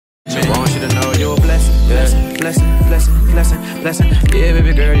you're a blessing, blessing, blessing, blessing, blessing, blessing. Yeah,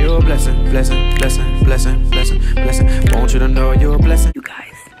 baby girl, you're a blessing, blessing, blessing, blessing, blessing, blessing. Want you to know you're a blessing. You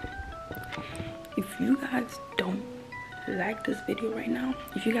guys, if you guys don't like this video right now,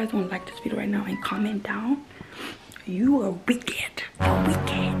 and comment down, you are wicked. You're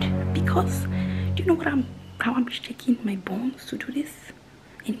wicked. Because do you know how I'm shaking my bones to do this?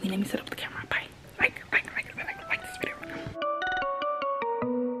 Anyway, let me set up the camera. Bye. Like this video.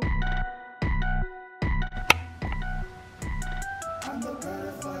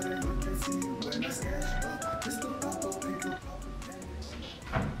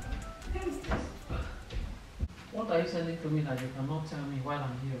 What are you sending to me that you cannot tell me while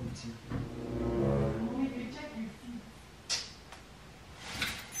I'm here with you? Mommy, you check your feet.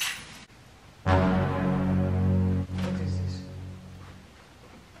 What is this?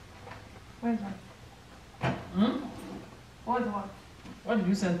 What is that? What is what? What did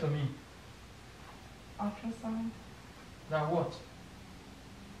you send to me? Ultrasound. That what?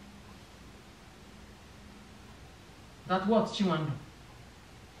 That what, Chiwando?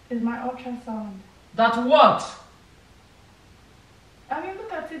 It's my ultrasound. That what? I mean,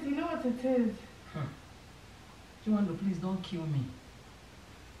 look at it. You know what it is. Chiwando, please don't kill me.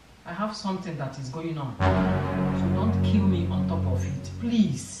 I have something that is going on. So don't kill me on top of it.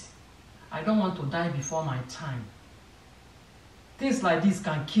 Please. I don't want to die before my time. Things like this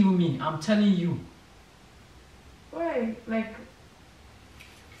can kill me. I'm telling you. Wait, like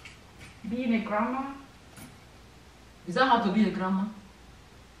being a grandma? Is that how to be a grandma?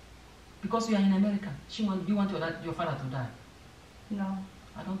 Because you are in America. Do you want your father to die? No.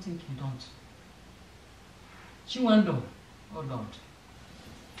 I don't think you don't. Chiwando. Oh Lord.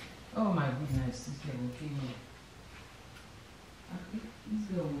 Oh my goodness. This girl will kill me. This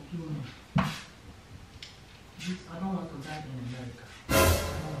girl will kill me. I don't want to die in America.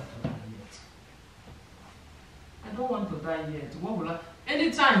 I don't want to die yet. What will I?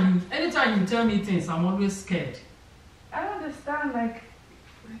 Anytime you tell me things, I'm always scared. I don't understand, like.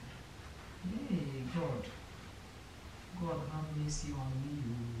 Hey, God have mercy on me.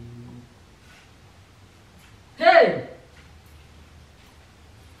 Hey!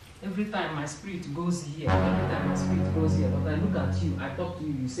 Every time my spirit goes here, but I look at you, I talk to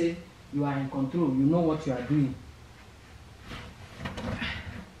you, you say you are in control, you know what you are doing.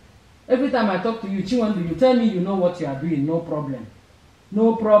 Every time I talk to you, Chiwando, you tell me you know what you are doing, no problem.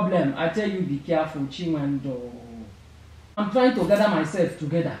 No problem. I tell you, be careful, Chiwando. I'm trying to gather myself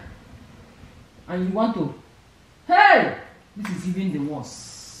together. And you want to... Hey! This is even the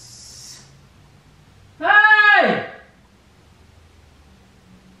worst. Hey!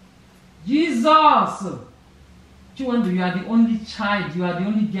 Jesus! Chiwando, you are the only child, you are the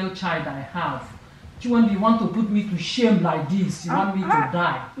only girl child I have. Chiwando, you want to put me to shame like this. You want me to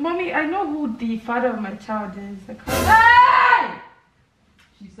die. Mommy, I know who the father of my child is. Hey!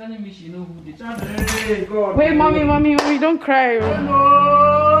 She's telling me she knows who the child is. Hey, God. Wait, mommy, don't cry.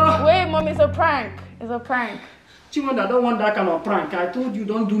 No. Wait, mommy, it's a prank. It's a prank. Chiwando, I don't want that kind of prank. I told you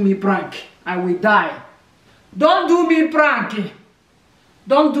don't do me prank. I will die. Don't do me prank.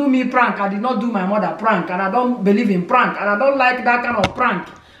 Don't do me prank. I did not do my mother prank. And I don't believe in prank. And I don't like that kind of prank.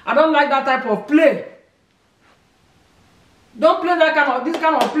 I don't like that type of play. Don't play this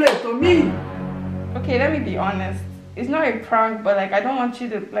kind of play to me. Okay, let me be honest. It's not a prank, but like I don't want you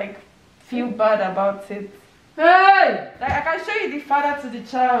to like feel bad about it. Hey! Like I can show you the father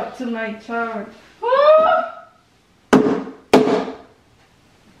to my child.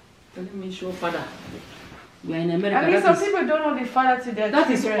 Let me show father. We are in America. I mean, some people don't know the father to their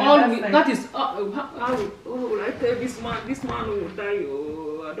children. That is how will I tell this man? This man will die.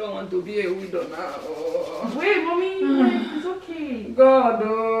 Oh, I don't want to be a widow now. Oh. Wait, mommy, wait, it's okay. God,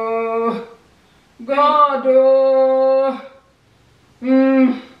 oh. God, oh.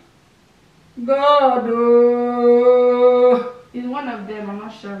 God, oh. It's one of them. I'm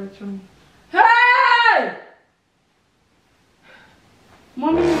not sure which one. Hey!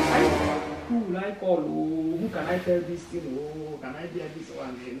 Mommy, who will I call? Oh, who can I tell this thing? Oh, can I hear this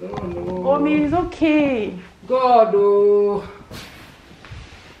one? No. Mommy, it's okay. God, oh.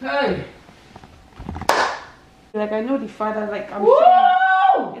 Hey. Like I know the father. Like I'm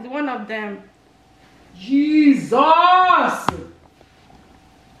sure it's one of them. Jesus.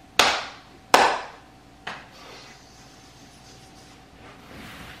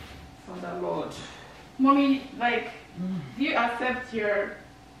 Father Lord. Mommy, like, do you accept your...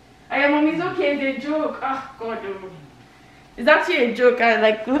 Mommy, it's okay, it's a joke. Oh, God. It's actually a joke. I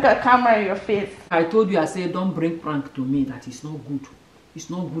like, look at camera in your face. I told you, I said, don't bring prank to me. That is not good. It's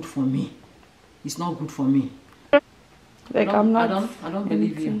not good for me. It's not good for me. Like, I'm not... I don't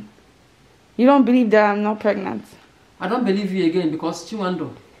believe you. You don't believe that I'm not pregnant? I don't believe you again because Chinwendu,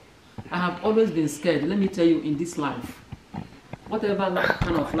 I have always been scared. Let me tell you, in this life, whatever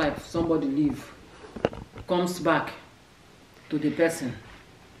kind of life somebody live comes back to the person.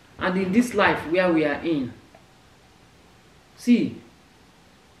 And in this life where we are in, see,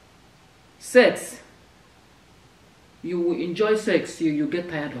 sex, you will enjoy sex till you get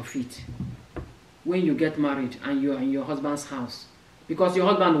tired of it. When you get married and you are in your husband's house, because your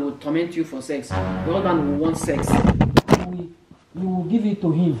husband will torment you for sex, your husband will want sex, you will give it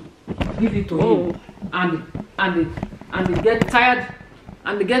to him, and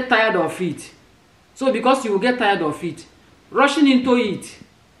get tired of it. So because you will get tired of it, rushing into it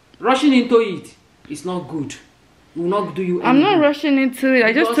is not good. It will not do you any I'm not good. Rushing into it.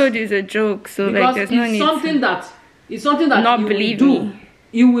 I just told you it's a joke, so like there's no need. It's something that not you believe will do.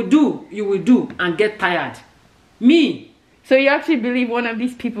 me. You will do and get tired. Me. So you actually believe one of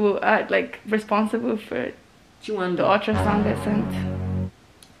these people are like responsible for Chinwendu. the ultrasound they sent?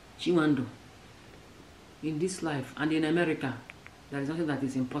 Chinwendu. In this life and in America, there is nothing that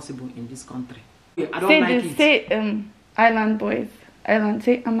is impossible in this country. I don't like it. Say island boys.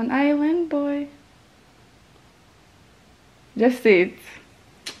 Say I'm an island boy. Just say it.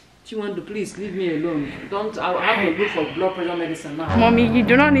 Chinwendu, please leave me alone. I'll have to go for blood pressure medicine now. Mommy, you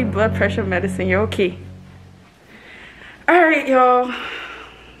do not need blood pressure medicine. You're okay. Alright, y'all.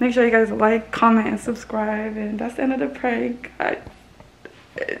 Make sure you guys like, comment, and subscribe. And that's the end of the prank.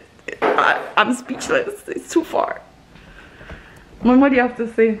 I'm speechless. It's too far. Mom, what do you have to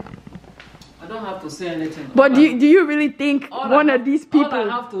say? I don't have to say anything. But do you really think one of these people... All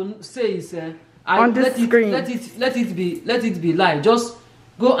I have to say is... on this screen. Let it be live. Just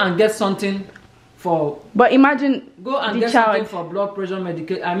go and get something for... But imagine go and the get child. something for blood pressure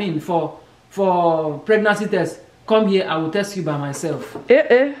medication. I mean, for pregnancy test. Come here, I will test you by myself.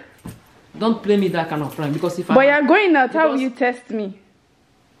 Don't play me that kind of prank because if But you're going out, how will you test me?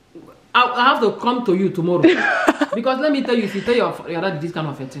 I have to come to you tomorrow. Because let me tell you, if you tell your dad this kind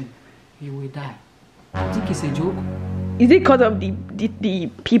of a thing, you will die. I think it's a joke. Is it because of the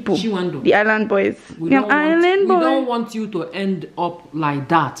people? Chinwendu. The island boys. We don't want you to end up like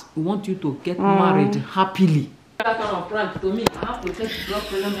that. We want you to get married happily. That kind of prank to me. I have to take blood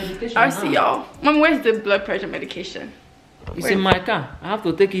pressure medication. I see y'all. Mom, where's the blood pressure medication? It's in my car. I have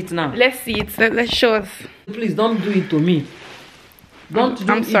to take it now. Let's see it. Let's show us. Please don't do it to me.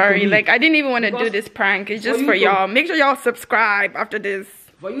 I'm sorry. Like I didn't even want to do this prank. It's just for y'all. Make sure y'all subscribe after this.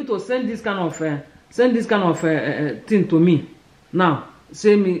 For you to send this kind of thing to me. Now,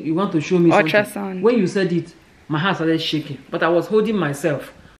 say me you want to show me ultrasound. Something. When you said it, my hand started shaking. But I was holding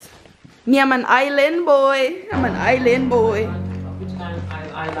myself. Me, I'm an island boy. I'm an island boy. Which kind of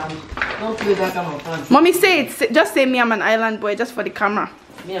island? Don't play that kind of prank. Mommy, say it. Just say me, I'm an island boy, just for the camera.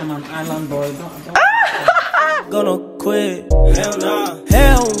 Me, I'm an island boy. Gonna quit. Hell nah.